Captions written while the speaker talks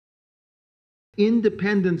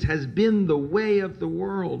Independence has been the way of the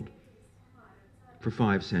world for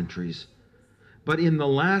 5 centuries. But in the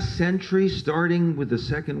last century, starting with the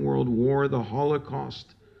Second World War, the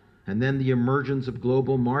Holocaust, and then the emergence of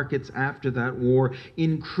global markets after that war,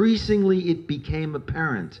 increasingly it became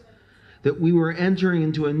apparent that we were entering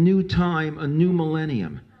into a new time, a new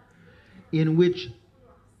millennium, in which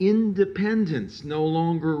independence no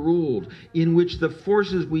longer ruled, in which the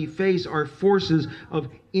forces we face are forces of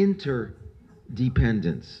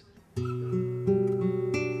interdependence.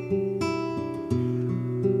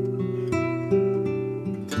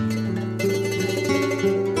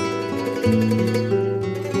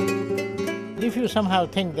 If you somehow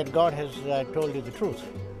think that God has told you the truth,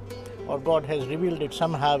 or God has revealed it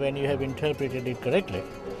somehow and you have interpreted it correctly,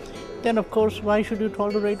 then of course why should you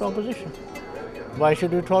tolerate opposition? Why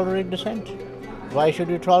should you tolerate dissent? Why should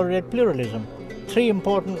you tolerate pluralism? 3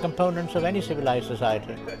 important components of any civilized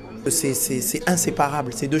society. C'est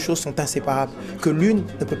inséparable, ces 2 choses sont inséparables, que l'une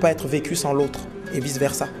ne peut pas être vécue sans l'autre, et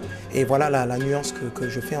vice-versa. Et voilà la nuance que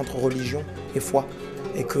je fais entre religion et foi,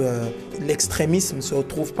 et que l'extrémisme se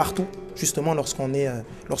retrouve partout, justement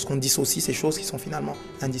lorsqu'on dissocie ces choses qui sont finalement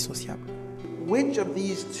indissociables. Which of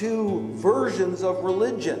these 2 versions of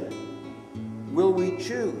religion will we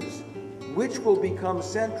choose? Which will become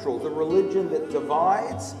central, the religion that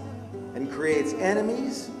divides and creates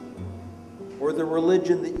enemies, or the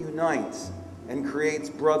religion that unites and creates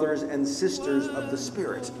brothers and sisters of the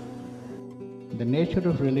Spirit? The nature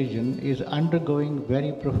of religion is undergoing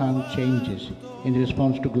very profound changes in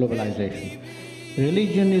response to globalization.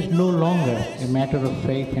 Religion is no longer a matter of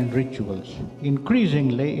faith and rituals.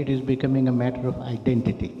 Increasingly, it is becoming a matter of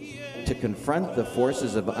identity. To confront the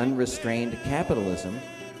forces of unrestrained capitalism,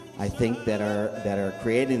 I think that are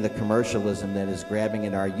creating the commercialism that is grabbing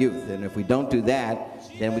at our youth. And if we don't do that,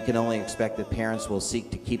 then we can only expect that parents will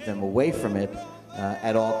seek to keep them away from it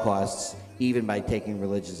at all costs, even by taking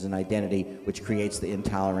religion as an identity, which creates the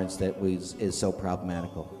intolerance that is so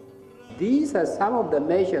problematical. These are some of the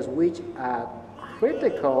measures which are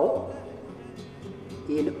critical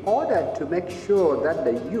in order to make sure that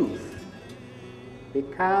the youth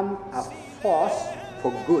become a force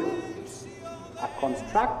for good, a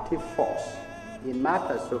constructive force in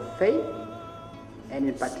matters of faith and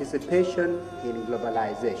in participation in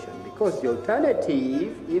globalization. Because the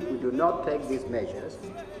alternative, if we do not take these measures,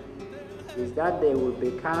 is that they will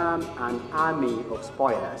become an army of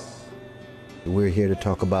spoilers. We're here to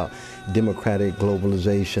talk about democratic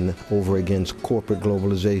globalization over against corporate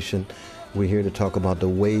globalization. We're here to talk about the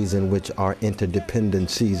ways in which our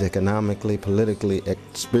interdependencies, economically, politically,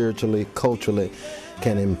 spiritually, culturally,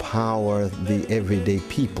 can empower the everyday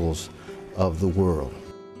peoples of the world.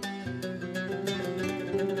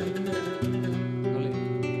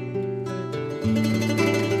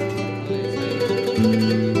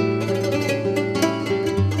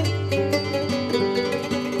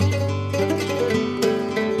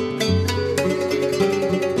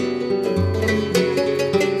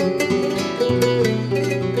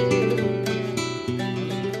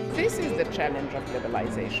 Challenge of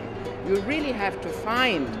globalization. You really have to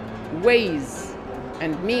find ways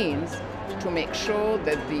and means to make sure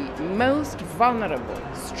that the most vulnerable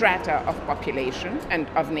strata of population and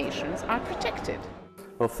of nations are protected.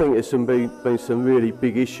 I think there's been some really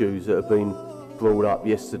big issues that have been brought up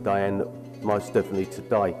yesterday and most definitely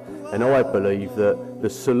today. And I believe that the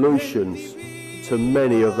solutions to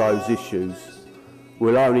many of those issues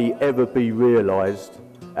will only ever be realised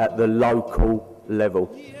at the local level.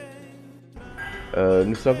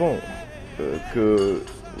 Nous savons que,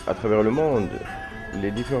 à travers le monde,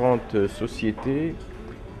 les différentes sociétés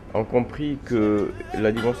ont compris que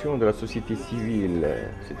la dimension de la société civile,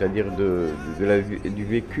 c'est-à-dire du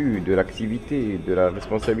vécu, de l'activité, de la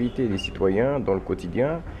responsabilité des citoyens dans le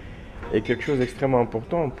quotidien, est quelque chose d'extrêmement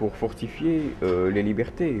important pour fortifier les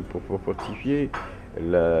libertés, pour fortifier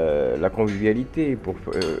la convivialité, pour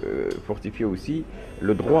fortifier aussi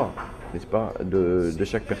le droit, n'est-ce pas, de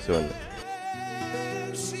chaque personne.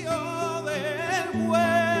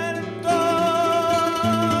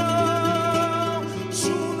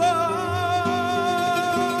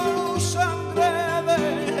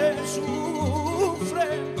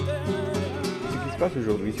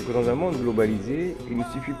 Aujourd'hui, c'est que dans un monde globalisé, il ne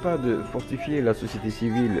suffit pas de fortifier la société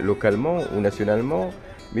civile localement ou nationalement,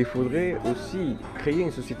 mais il faudrait aussi créer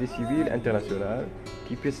une société civile internationale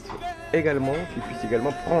qui puisse également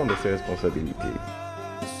prendre ses responsabilités.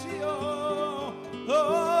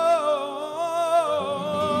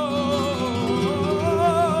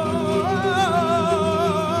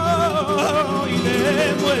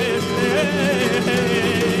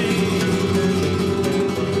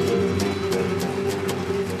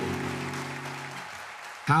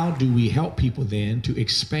 how do we help people then to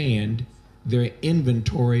expand their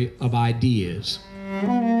inventory of ideas?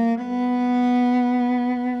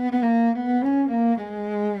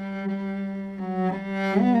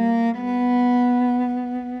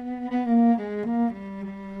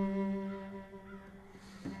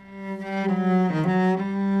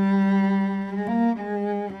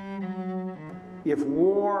 If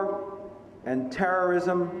war and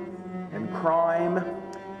terrorism and crime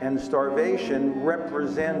and starvation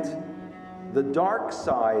represent the dark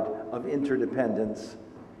side of interdependence,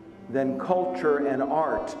 then culture and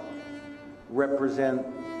art represent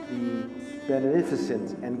the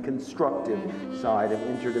beneficent and constructive side of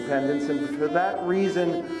interdependence. And for that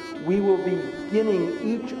reason, we will be beginning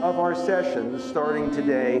each of our sessions, starting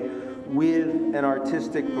today, with an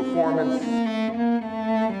artistic performance.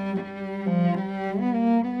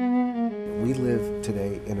 We live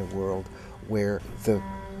today in a world where the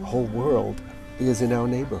whole world is in our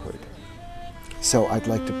neighborhood. So I'd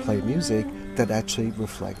like to play music that actually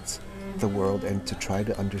reflects the world and to try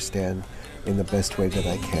to understand in the best way that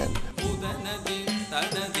I can.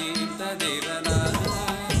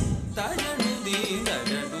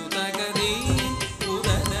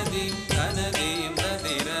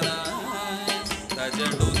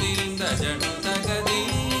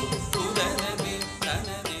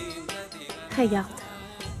 Regarde,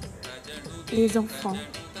 les enfants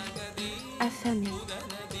affamés,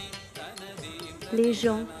 les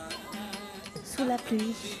gens sous la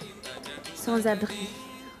pluie, sans abri.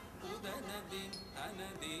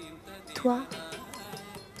 Toi,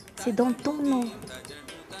 c'est dans ton nom,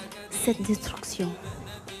 cette destruction.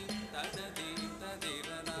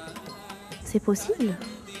 C'est possible?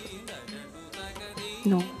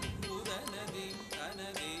 Non.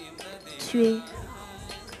 Tu es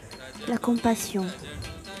la compassion.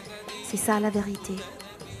 C'est ça la vérité.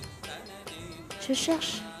 Je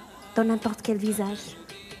cherche dans n'importe quel visage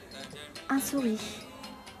un sourire.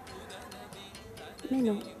 Mais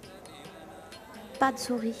non, pas de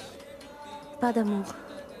souris, pas d'amour.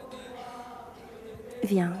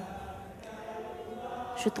 Viens,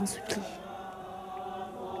 je t'en supplie.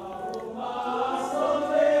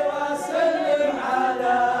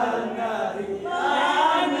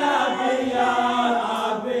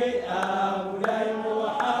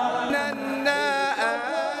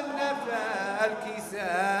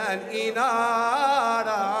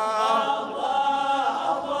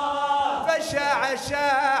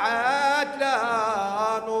 شاعت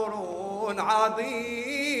لها نور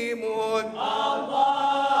عظيم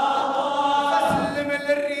فسلم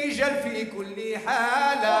للرجال في كل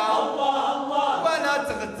حالة ولا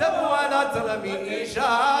تغتب ولا ترمي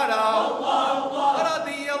إشارة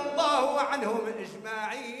رضي الله عنهم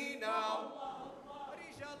أجمعين.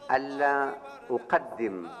 ألا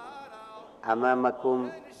أقدم أمامكم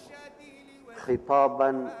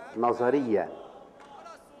خطابا نظريا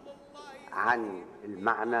عن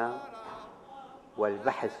المعنى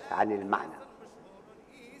والبحث عن المعنى،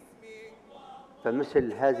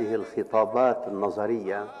 فمثل هذه الخطابات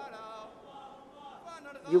النظرية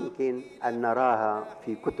يمكن أن نراها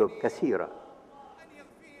في كتب كثيرة،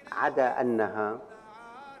 عدا أنها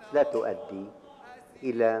لا تؤدي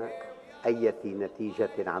إلى أي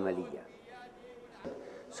نتيجة عملية.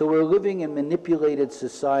 So we're living in manipulated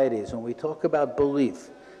societies. When we talk about belief,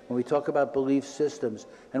 when we talk about belief systems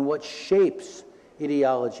and what shapes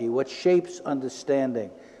ideology, what shapes understanding,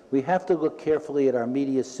 we have to look carefully at our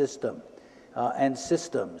media system and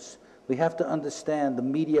systems. We have to understand the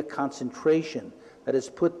media concentration that has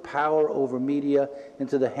put power over media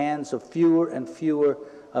into the hands of fewer and fewer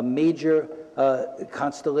major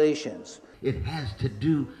constellations. It has to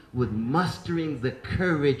do with mustering the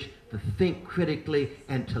courage to think critically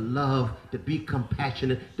and to love, to be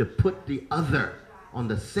compassionate, to put the other on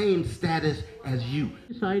the same status as you.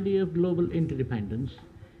 This idea of global interdependence,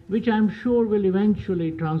 which I'm sure will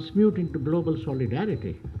eventually transmute into global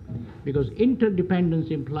solidarity, because interdependence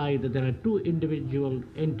implies that there are two individual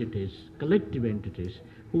entities, collective entities,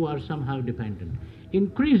 who are somehow dependent.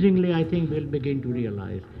 Increasingly, I think we'll begin to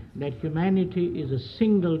realize that humanity is a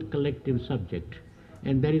single collective subject,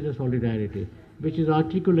 and there is a solidarity which is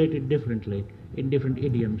articulated differently in different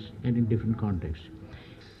idioms and in different contexts.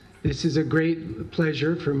 This is a great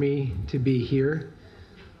pleasure for me to be here.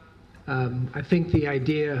 I think the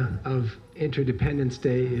idea of Interdependence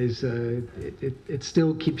Day is, it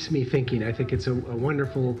still keeps me thinking. I think it's a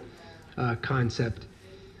wonderful concept.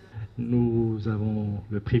 Nous avons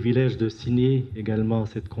le privilège de signer également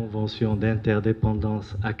cette convention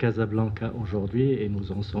d'interdépendance à Casablanca aujourd'hui et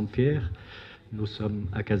nous en sommes fiers. Nous sommes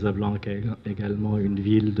à Casablanca également une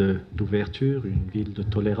ville d'ouverture, une ville de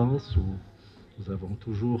tolérance où Nous avons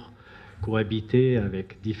toujours cohabité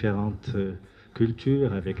avec différentes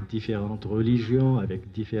cultures, avec différentes religions,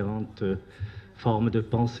 avec différentes formes de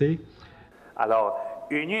pensée. Alors,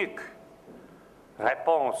 unique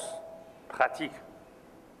réponse pratique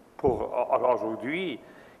pour aujourd'hui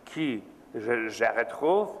qui, je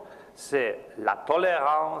retrouve, c'est la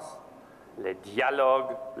tolérance, le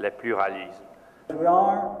dialogue, le pluralisme. We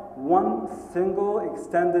are one single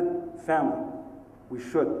extended family. We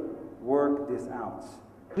should work this out.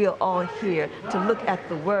 We are all here to look at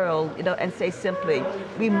the world, and say simply,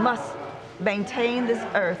 we must maintain this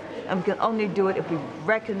earth, and we can only do it if we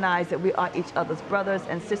recognize that we are each other's brothers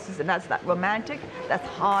and sisters, and that's not romantic, that's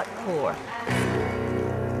hardcore.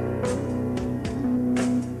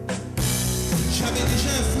 J'avais déjà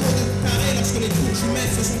un flot de carré lorsque les tours jumelles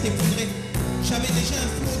se sont effondrées. J'avais déjà un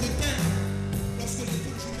flot de tin lorsque les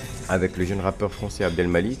tours jumelles... Avec le jeune rappeur français Abdel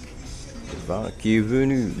Malik, qui est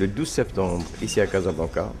venu le 12 septembre ici à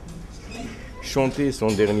Casablanca chanter son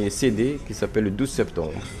dernier CD qui s'appelle le 12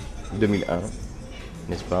 septembre 2001,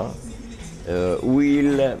 n'est-ce pas, où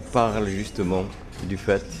il parle justement du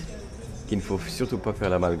fait qu'il ne faut surtout pas faire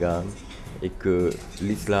l'amalgame et que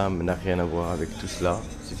l'islam n'a rien à voir avec tout cela.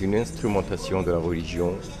 C'est une instrumentation de la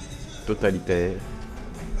religion totalitaire,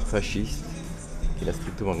 fasciste, qui n'a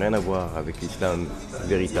strictement rien à voir avec l'islam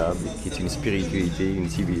véritable, qui est une spiritualité, une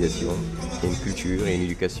civilisation, qui est une culture et une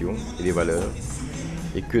éducation et des valeurs.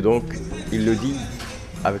 Et que donc, il le dit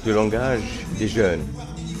avec le langage des jeunes.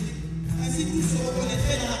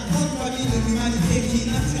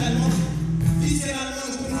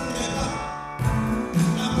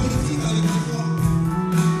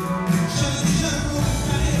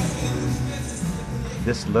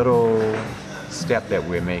 This little step that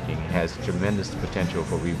we're making has tremendous potential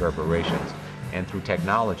for reverberations, and through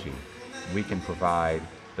technology we can provide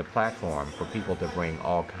the platform for people to bring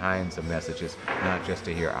all kinds of messages, not just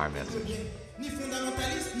to hear our message. Ni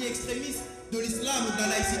fondamentaliste ni extrémiste de l'islam ou de la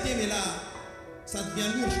laïcité, mais là ça devient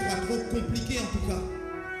lourd, je crois trop compliqué en tout cas.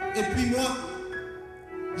 Et puis moi,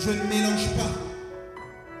 je ne mélange pas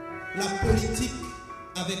la politique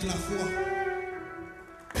avec la foi.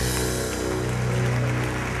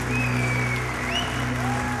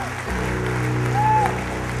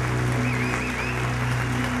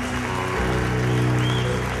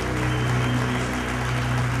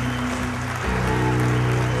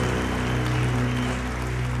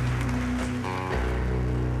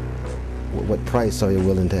 What price are you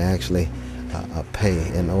willing to actually pay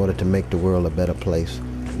in order to make the world a better place?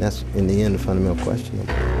 And that's, in the end, the fundamental question.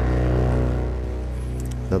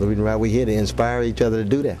 Another reason why we're here, to inspire each other to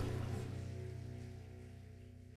do that.